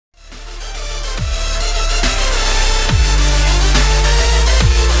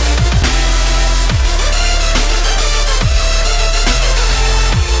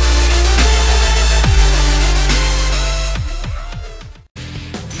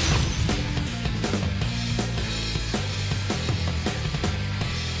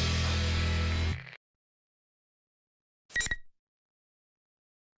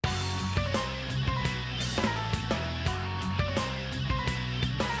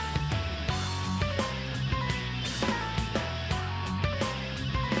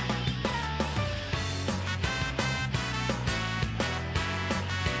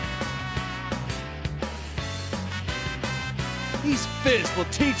fist will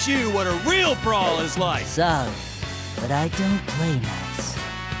teach you what a real brawl is like. Sorry, but I don't play nice.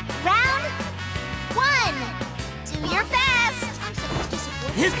 Round 1. Do your best. I'm supposed to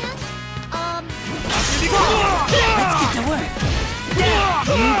support this man? Let's get to work.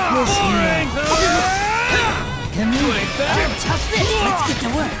 You push me. Come here. I'll tough this. Let's get to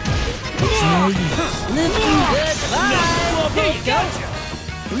work. It's no use. Lift through this. Here you go.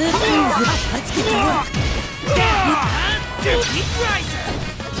 Lift through this. Let's get to work. Keep riser.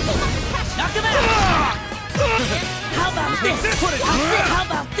 Knock him out. How about this? How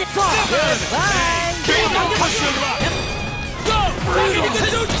about this? Bye. Go!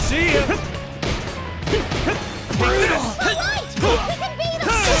 See ya! Alright! We can beat him!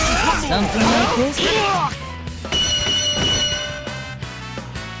 Something like this?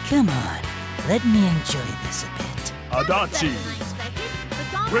 Come on, let me enjoy this a bit. Better Adachi. than I expected, but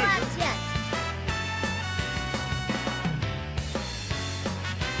don't Wait. relax yet.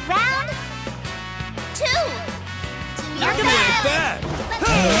 Round 2. Do your best. Bad!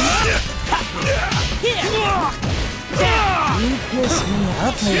 Here! You piss me,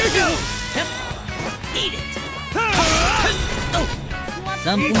 I'll play Here it. goes! Eat it!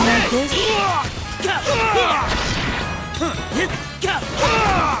 Something like this? Go! Here! Go!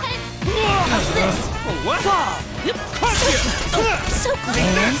 How's this? What? Fall! So close!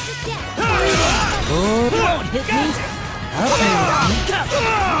 Oh, won't hit me! I'll play with you.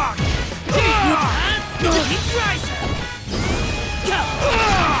 Go! Keep rising! Go!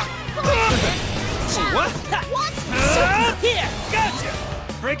 What? Here! Gotcha!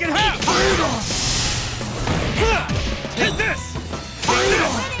 Break it half! Hit this!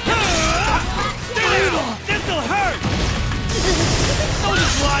 This'll hurt! Don't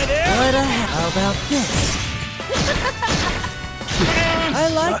just lie there! How about this? I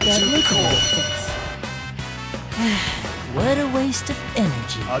like that look of your face. What a waste of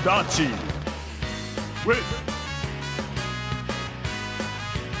energy. Adachi. Win.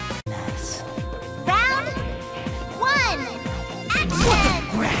 Nice. Round 1. Action!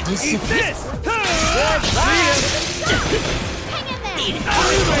 Discipline. This! Hang in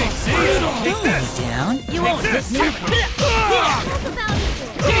there! See ya! Don't lay down. You won't hit me. Talk about it.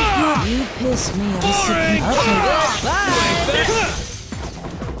 You piss me off. Discipline. Okay. Bye.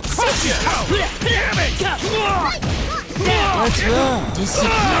 Damn it! What's wrong?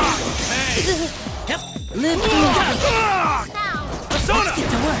 Discipline. Live through it. Now, Persona! Let's get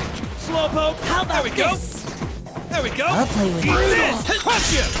to work. Slowpoke! How about There we go! this? There we go! I'll play with you. This!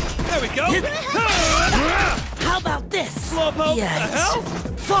 Crush you! There we go! How about this? Slowpoke! The Yikes. hell?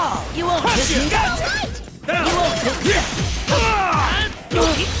 Fall. You won't Crush hit you! me. Gotcha! right! You won't hit me.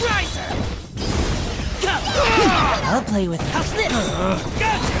 Keep riser! Go. I'll play with it. How's this?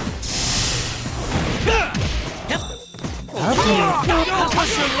 Gotcha! I'll play with it. Don't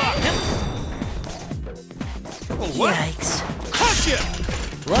push your luck! What? Yikes. Crush you!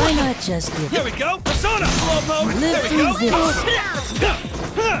 Why not just give There it? we go! Persona! Slowpoke! Live There we go! through this.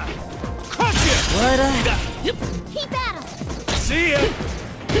 Crush you! What a... Keep at him! See ya!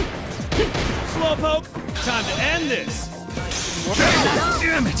 Slowpoke! Time to end this!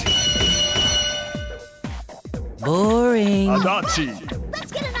 Damn it! Boring. Adachi.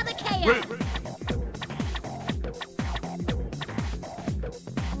 Let's get another KO! Win.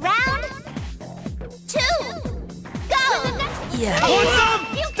 Round 2. Go! Yeah. Want some?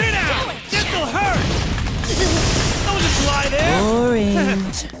 Stay down! This'll hurt! Don't just lie there! Boring.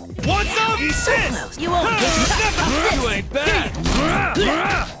 Want some? Eat So this! close. You won't hit me. You ain't bad!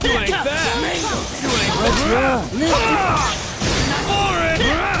 You ain't bad! You ain't What's wrong? Live boring!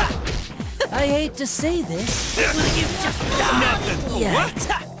 I hate to say this. Nothing! Yikes.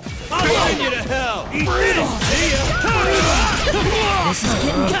 I'll send you to hell! Eat this! See ya! This is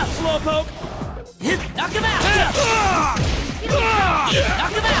getting tough. Slowpoke! Knock him out.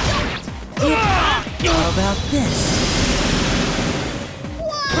 Knock him out. How about this?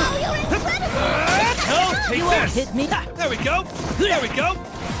 Wow, you're incredible! Hell, take You won't this! hit me. There we go! There we go!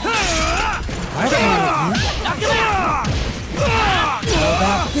 I'll play with you. Knock him out! How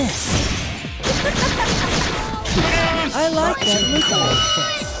about this? I like that look on your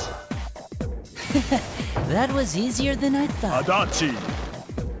face. That was easier than I thought. Adachi.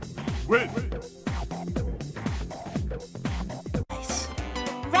 Win. Nice.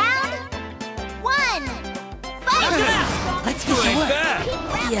 Round 1. Fight! Let's You get to ain't work. bad!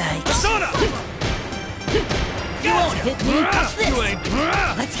 Yikes. Persona! You won't hit me. What's this? You ain't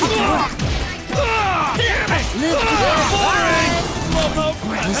Let's get to work. damn it! Live to Boring! Slowpoke!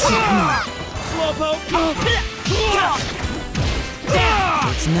 Discipline. Slowpoke!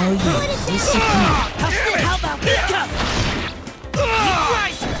 It's no use. Discipline. How about this?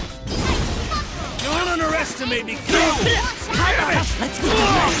 Don't underestimate me, kid! Let's get the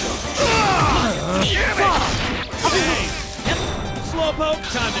rest. Hey! Slowpoke,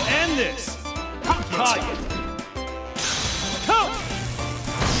 time to end this! Caught you! Come!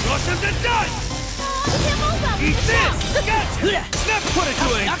 Rush him to dust! Eat this! Gotcha! Snap put it to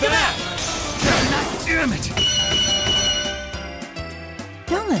ain't bad! Damn it!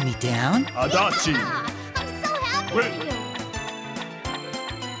 Don't let me down. Adachi. I'm so happy Win. for you.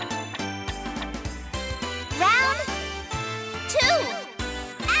 Round 2.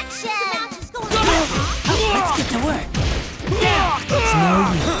 Action! Let's get to work. It's no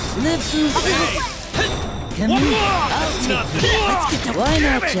use. Live through this. Come here. I'll take it. Let's get to work. Why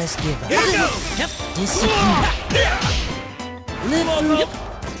not just give up? Here goes! Discipline. Live through.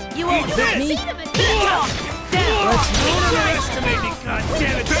 You won't hit me. Let's Don't underestimate me,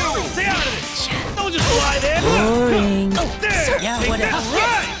 goddammit! Stay out of this! Don't just lie there! boring. There! Yeah, Take whatever. that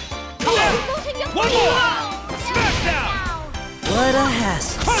right! One more! Smackdown! What a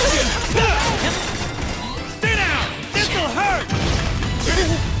hassle. Punch him! Stay down! This'll hurt!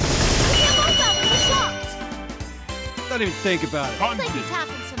 Don't even think about it. Like Kanji. this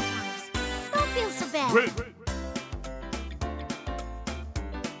happens sometimes. Don't feel so bad. Win.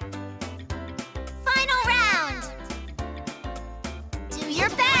 Final round. Do your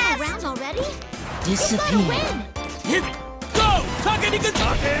best. Round already? Disappear. Go!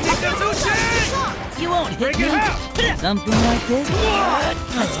 Takenikazushi! You won't hit Break me. it out! Something like this.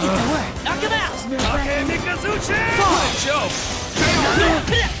 Let's get to work. Knock him out! Takenikazushi! Joke!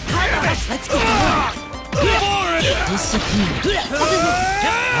 Let's get to work. Disappear.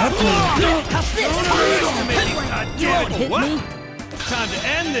 I'll play it. Don't underestimate me, You won't goddammit! hit What? me. Time to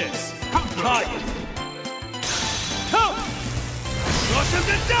end this! Caught you! Come! Rush him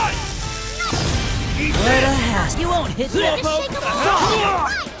to dust! Eat What a this! hassle. You won't hit me. Slowpoke! Shake 'em all.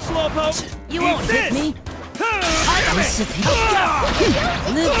 Slowpoke! You Eat won't hit this! me. Damn it! Disappear.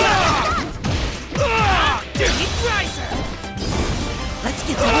 Live up. Let's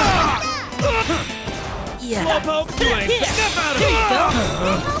get to work. Yeah. Slowpoke! You ain't step out of Here you it! go.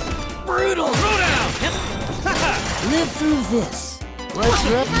 Brutal. Throw down! Live through this. What's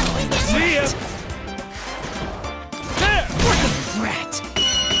your point? See ya! There! Rat.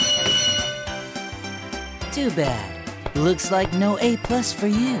 Too bad. Looks like no A+ for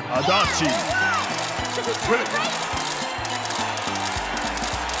you. Adachi. Win.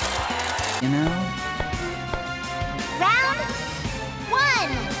 You know? Round 1.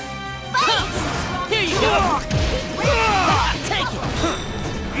 Fight! Here you go. Take it.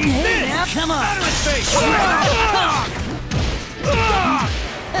 Eat Hey, this! now, come on. Out of his face!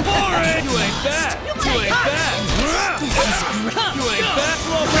 Boring! You ain't bad! You ain't bad! This is great. You ain't bad,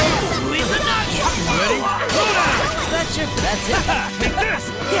 Slowpoke! Ready? Go down! That's it. Take this!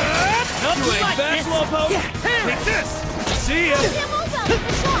 You ain't bad, Slowpoke! Take this! See ya!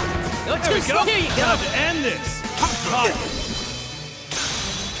 Go There we too go! slow. Here you go. Time to end this! Caught you.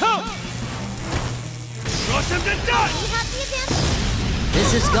 Come! Rush him to dust! This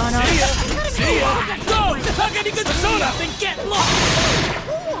has gone on. See ya! See ya! Go! Takenikazushi! Then get lost!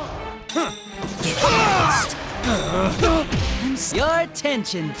 Get lost. Your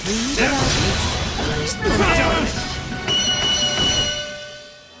attention, please.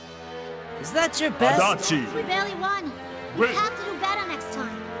 Is that your best? Adachi. We barely won. We Win. have to do better next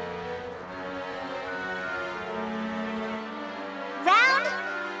time. Round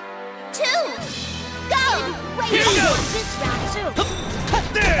 2. Go! Here you go. This round 2.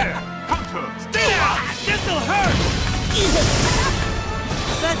 There! Counter. Stay down! This'll hurt! Is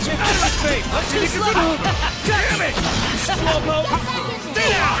that your Out of his face! Too slow. Damn it! Slowpoke! Stay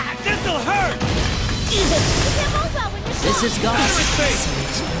down! This'll hurt! This is gone. Out of his face!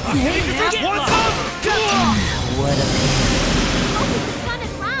 Hey, now. What's up? What a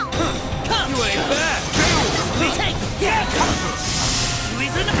You ain't bad! take. You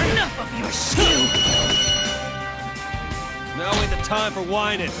isn't enough of your stew. Now ain't the time for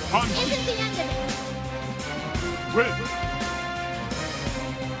whining. Kanji. Isn't the end of it. Win.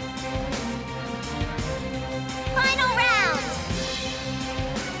 Final round.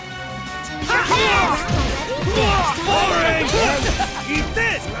 Do your best. Boring! Eat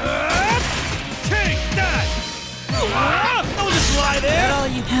this! Take that! Don't just lie there! All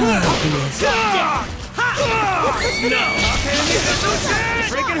you have is. No!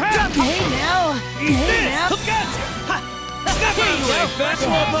 Freaking half! Hey now. Eat Hey this! now. Gotcha! Step out of the way, fat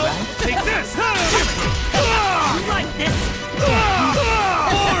Slowpoke! Take this! Like this.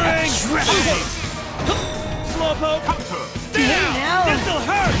 Boring! Slowpoke! Stay Hey down! now. This'll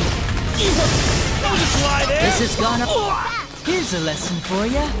hurt! Don't just lie there! This has gone up. Here's a lesson for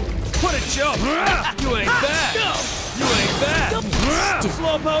ya. What a joke! You ain't bad! You ain't bad!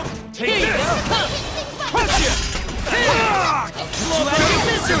 Slowpoke, take this! Punch it! Slowpoke,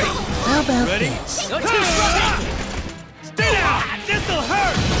 misery! How about Ready? this? You're too slow! Stay down! This'll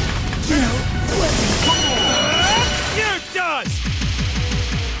hurt! You're done!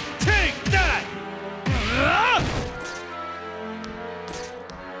 Take that!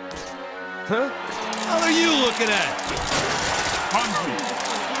 Huh? What are you looking at? Kanji.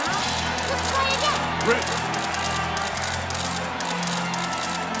 Let's try again. Ready.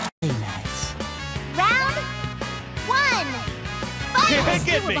 Very nice. Round 1. Can't Fight!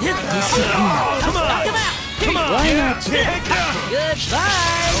 get me! Disappear. Come on! Come on! Why Yeah! not? Can't get me! Goodbye.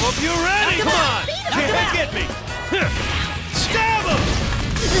 I hope you're ready! Come on! Can't get me! Stab him!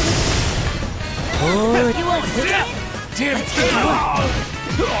 Oh, you won't hit it. Damn Let's get to work.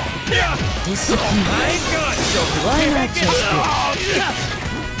 Disappear. I ain't got you! Why not Can't just get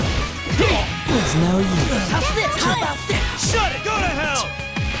It's no use. How's this? How about this? Shut it! Go to hell!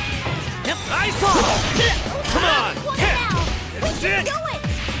 Nice fall! Come on! That's it! Do it!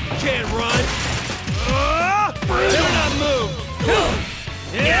 Can't run! Better not move!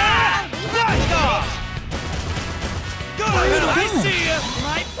 Yeah! Back off! Go to hell! I see ya!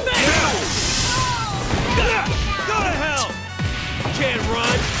 Right back! Go to hell! Can't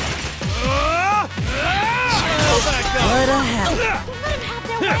run! Back up! What a hell. Let him have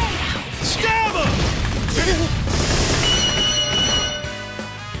their way! Stab him!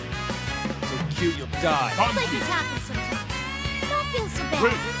 So cute you'll die. It's like this happens sometimes. Don't feel so bad.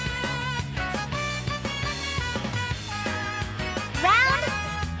 Ready. Round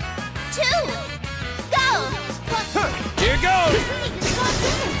 2. Go! Here goes!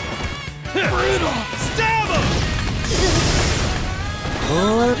 Brutal! Stab him!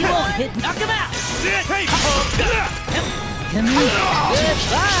 Oh, You won't hit! Knock him out! Sit! Hey, punk! come here.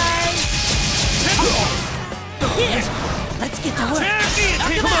 Goodbye. Here! Let's get to work.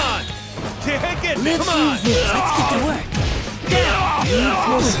 Come on! Can't get me! Live Come on! through this. Let's get to work. You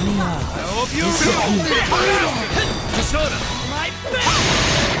piss me off. I hope you're ready! Persona! Right back!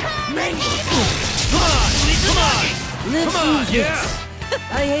 Come on! Come on! Live Come on! through Yeah! this.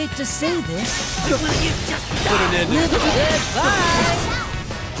 I hate to say this. Put an end to Live it. goodbye.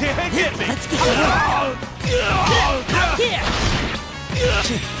 Can't get me! Let's get to work. Here!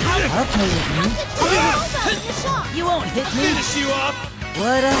 I'll play with you. You won't hit me. Finish you off!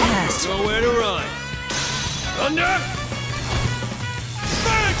 What a hassle. Nowhere to run. Thunder!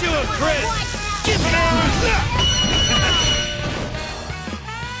 Burn to a crisp! Give me I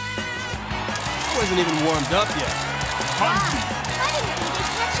wasn't even warmed up yet. Kanji. I didn't think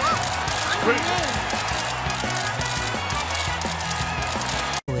they'd catch up. Ready.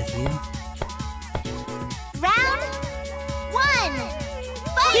 With you. Round 1.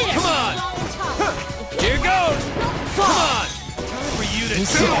 Fight! Come on! Here goes! Come on! Time for you to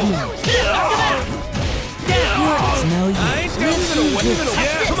Disappear. It's no use. I ain't Live through this.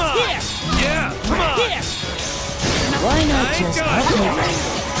 Yeah, come on! Yeah, come on! Why not I ain't just got play it. with you?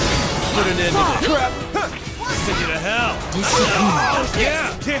 Put an end to this. Crap! Send you to hell! Disappear.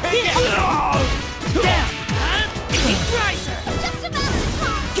 Yeah! Can't get me! Down. Just about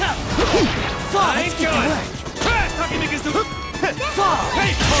to Fall. I Let's ain't get to going! work. Crash! Talking niggas do... Fall.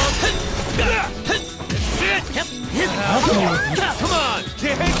 Hey, punk! That's it! I'll play with you. Come on!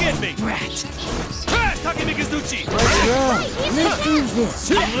 Can't get me! Rat. Crash! Talking niggas do cheat! Let's go. Live through this.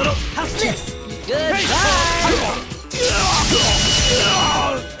 Little... How's this? Hey, Goodbye.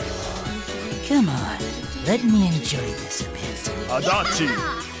 Come on. Let me enjoy this a bit. Adachi.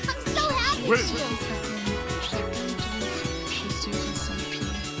 I'm so happy Wait. for you.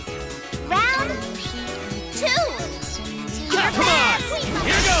 Round 2. Come on!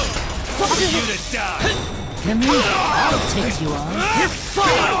 Here goes! For you to die! Come here. I'll take you on.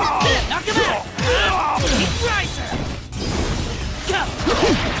 Knock him out! Riser!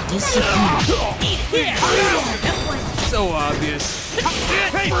 Disappear. So obvious.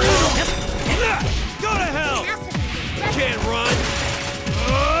 Hey! Go to hell! Can't run!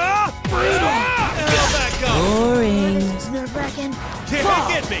 Hell back up! Boring. Nerve-wracking. Can't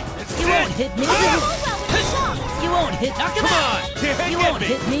get me! It's You won't hit me. You won't hit. Knock him out! Can't You get won't me!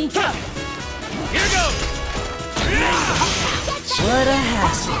 hit me. Here goes! What a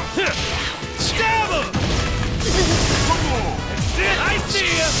hassle. Stab him! That's it! I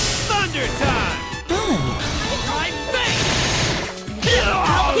see ya! Thunder time! My face!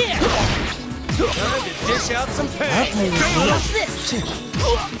 Out here! Time to dish out some I'll pain! play with you. What's this?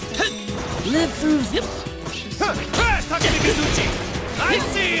 Live through this. Crash! Talking to Kazuchi! I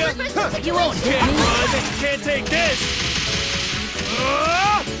see ya! You won't hit Can't me. run! Can't take this!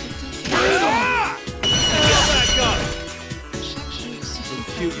 Get back up!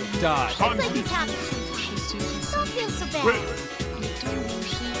 Cute, you die. It's like it's happening sometimes. Don't feel so bad.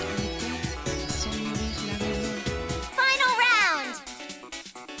 Final round.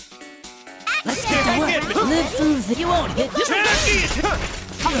 Let's Action! get to work. Live through this. You won't hit. Jackie!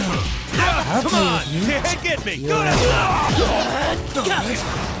 I'll Come play on! with you. Get me! You're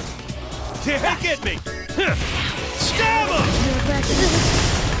Good! Get me! Stab him!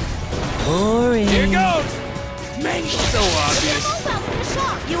 Boring. Here goes! So obvious. Move out for the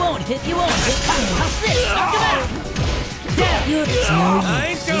shot. You won't hit. You won't hit. How's this? Knock him out. You're it's no I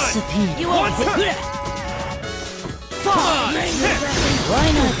use. ain't done. Disappear. You won't hit. Come on! Why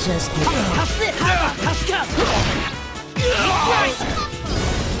not just get how's this? How's go?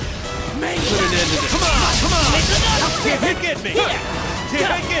 Put an end to this. Come on! Get me!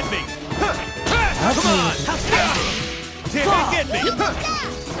 Get me! I'll Come play on! with Get me!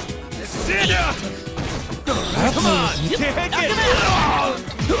 Sit up! I'll Come play on! with you. Get me!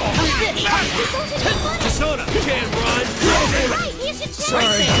 Persona can't run! Right, you should check.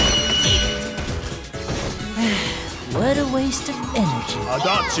 Sorry. What a waste of energy.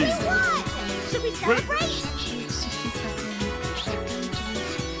 Adachi. Should we celebrate?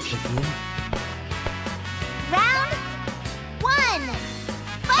 Round 1.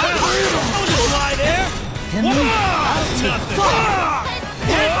 Fight! Don't just lie there! Come here. I'll take Nothing!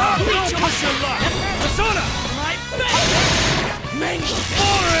 Reach Push your luck! Persona! My face!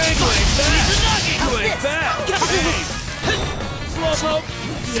 Boring! You ain't bad! Hey! Slowpoke!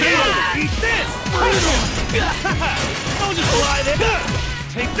 Eat this! Don't just lie there!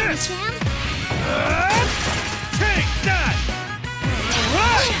 Take this! Champ? Take that!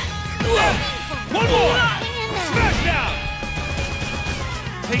 Right! One more! Smash down!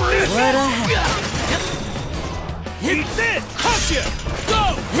 Take this! What a Eat this! Hush you! Go!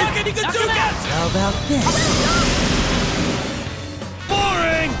 How about this?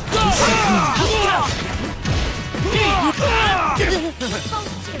 Boring!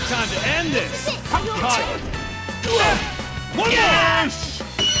 Time to end this! Cut! One more!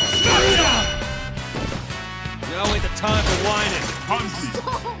 Smash down! Now ain't the time for whining. Kanji. So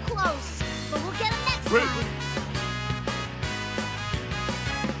close. But we'll get him next Wait. time.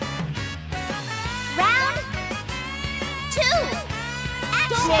 Round 2.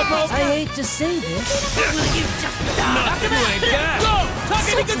 Action! Slowpoke! I hate to say this. Nothing you ain't bad! Go!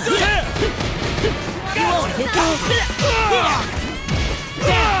 You won't hit me.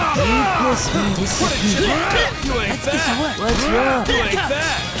 You push me. Disappear. You ain't Let's get to bad! work. What's wrong? You ain't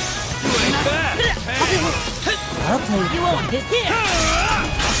bad! You ain't bad! Hey! I'll play. You won't hit. You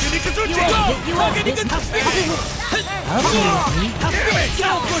won't hit. You won't hit. I'll play with you. Go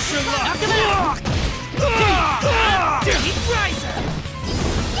push your luck!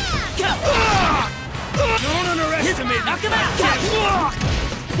 Don't underestimate me! Knock him out.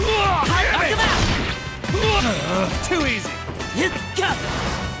 Too easy!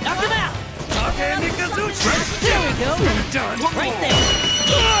 Knock him out. Okay, Nikazuchi! There we go. Done! Right there.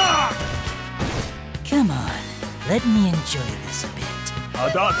 Come on. Let me enjoy this a bit.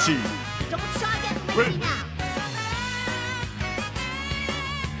 Adachi. Don't try getting Wait. lazy now.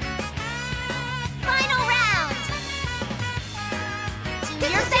 Final round. Do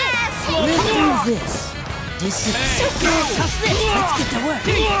your best. Live through this. Disappear. Let's get to work.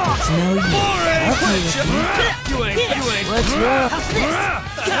 It's no use. I'll play with you. You ain't What's wrong?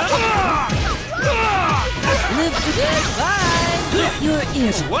 Live through this. Bye. Your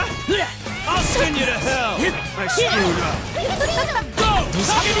ears. What? I'll send you to hell! I screwed up! Go!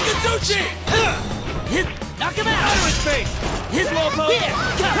 Nikazuchi! Knock him Out out. of his face! Slowpoke!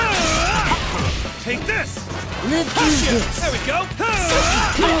 Take this! Live through this. There we go!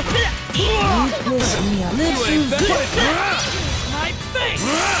 You piss me off. Live You through ain't this. bad! My face!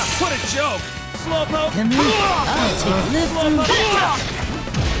 What a joke! Slowpoke! Come here. I'll take live through this.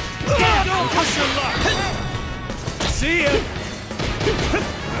 Don't push your luck! See ya!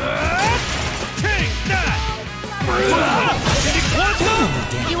 Take that!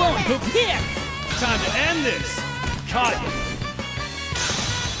 You won't hit here. Time to end this! Caught you!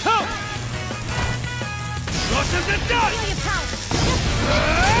 Come! Rush him to dust!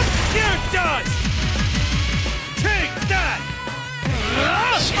 You're done! Take that!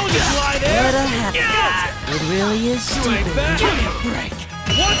 Don't just lie there! What a happy. It really is You ain't stupid. bad! Give me a break.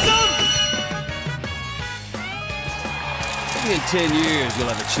 Want some? Maybe in 10 years you'll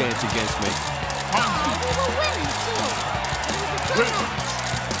have a chance against me. We will win too.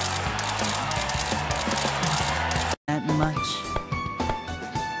 That much.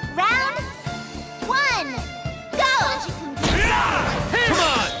 Round 1. Go.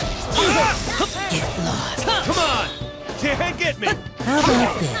 get me! How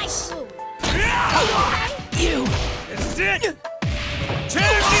about this? You! This is it!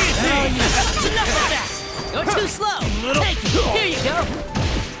 Turn easy! That's enough of that! You're too slow! Take it! Here you go!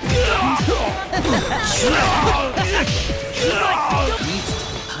 Needs to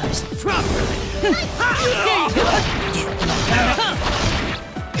be punished properly. Here you go! Get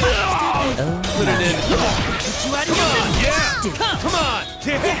Put it in. Put you out of your misery! Yeah! Come on!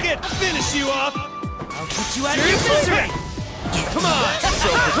 Can't finish you off! I'll put you out of your misery! Come on!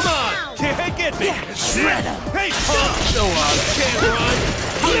 Come on! Can't get me! Shred 'em! Hey, punk! So can't run!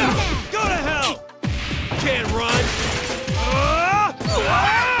 Go to hell! Can't run!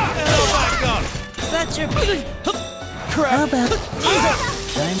 Hell back up! That's your... Crap! How about...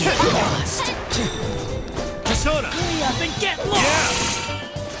 Time to get lost. Persona! Hurry up and get lost! Yeah!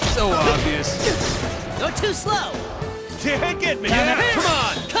 So obvious. You're too slow! Can't get me! Come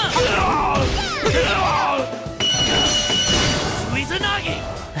on! Come! Suizanagi!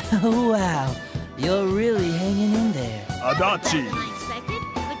 Oh, wow. You're really hanging in there. Adachi. I expected,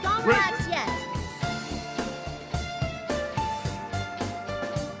 but don't Wait. relax yet.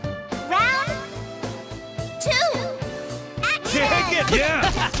 Round 2. Action! Can't get me!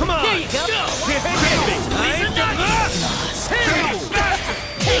 Come on! Here you go! Can't get me! I ain't done.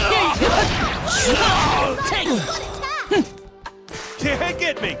 Take it! Good attack! Can't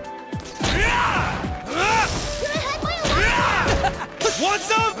get me! Get ahead by a lot. Want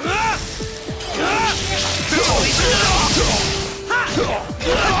some?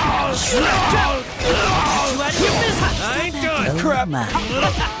 I ain't done! Crap!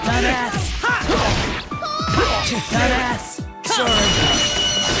 Dumbass! Dumbass! Sorry.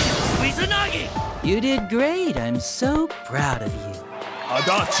 Suizanagi! You did great. I'm so proud of you.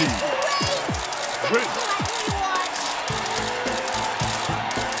 Adachi. Win.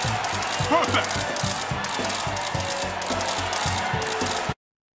 Perfect.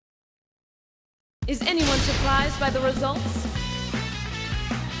 Is anyone surprised by the results?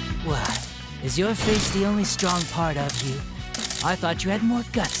 What? Is your face the only strong part of you? I thought you had more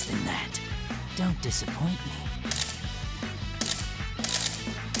guts than that. Don't disappoint me.